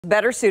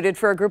Better suited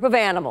for a group of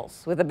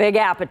animals with a big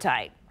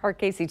appetite. Our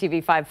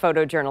KCTV5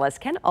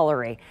 photojournalist Ken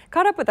Ullery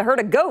caught up with a herd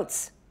of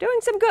goats doing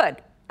some good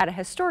at a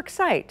historic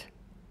site.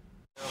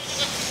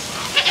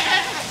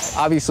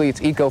 Obviously, it's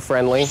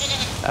eco-friendly.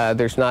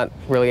 There's not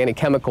really any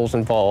chemicals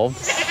involved.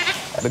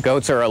 The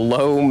goats are a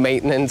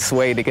low-maintenance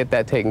way to get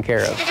that taken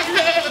care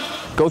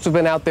of. Goats have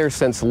been out there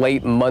since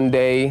late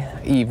Monday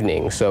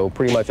evening, so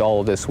pretty much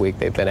all of this week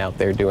they've been out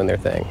there doing their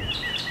thing.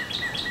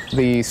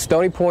 The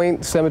Stoney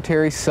Pointe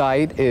Cemetery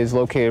site is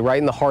located right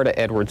in the heart of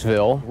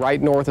Edwardsville, right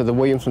north of the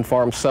Williamson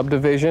Farms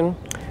subdivision.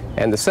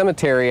 And the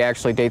cemetery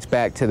actually dates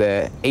back to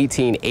the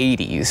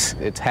 1880s.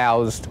 It's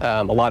housed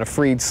a lot of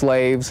freed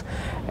slaves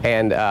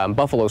and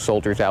buffalo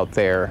soldiers out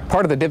there.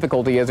 Part of the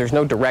difficulty is there's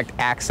no direct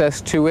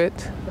access to it.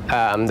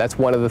 That's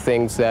one of the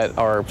things that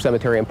our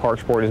Cemetery and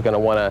Parks Board is going to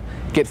want to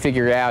get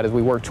figured out as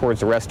we work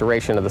towards the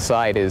restoration of the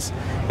site is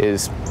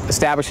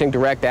establishing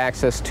direct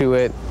access to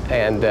it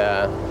and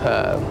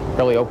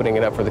really opening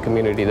it up for the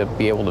community to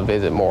be able to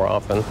visit more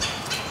often.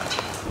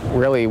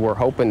 Really, we're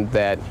hoping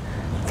that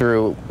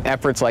through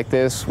efforts like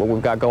this, what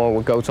we've got going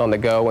with Goats on the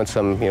Go and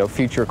some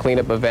future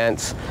cleanup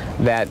events,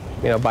 that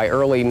by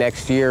early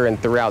next year and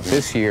throughout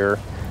this year,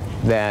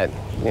 that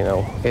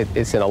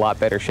it's in a lot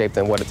better shape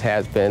than what it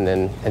has been,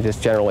 and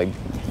just generally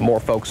more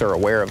folks are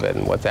aware of it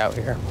and what's out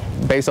here.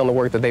 Based on the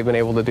work that they've been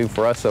able to do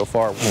for us so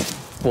far,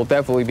 we'll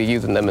definitely be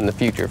using them in the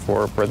future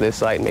for this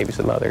site and maybe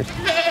some others.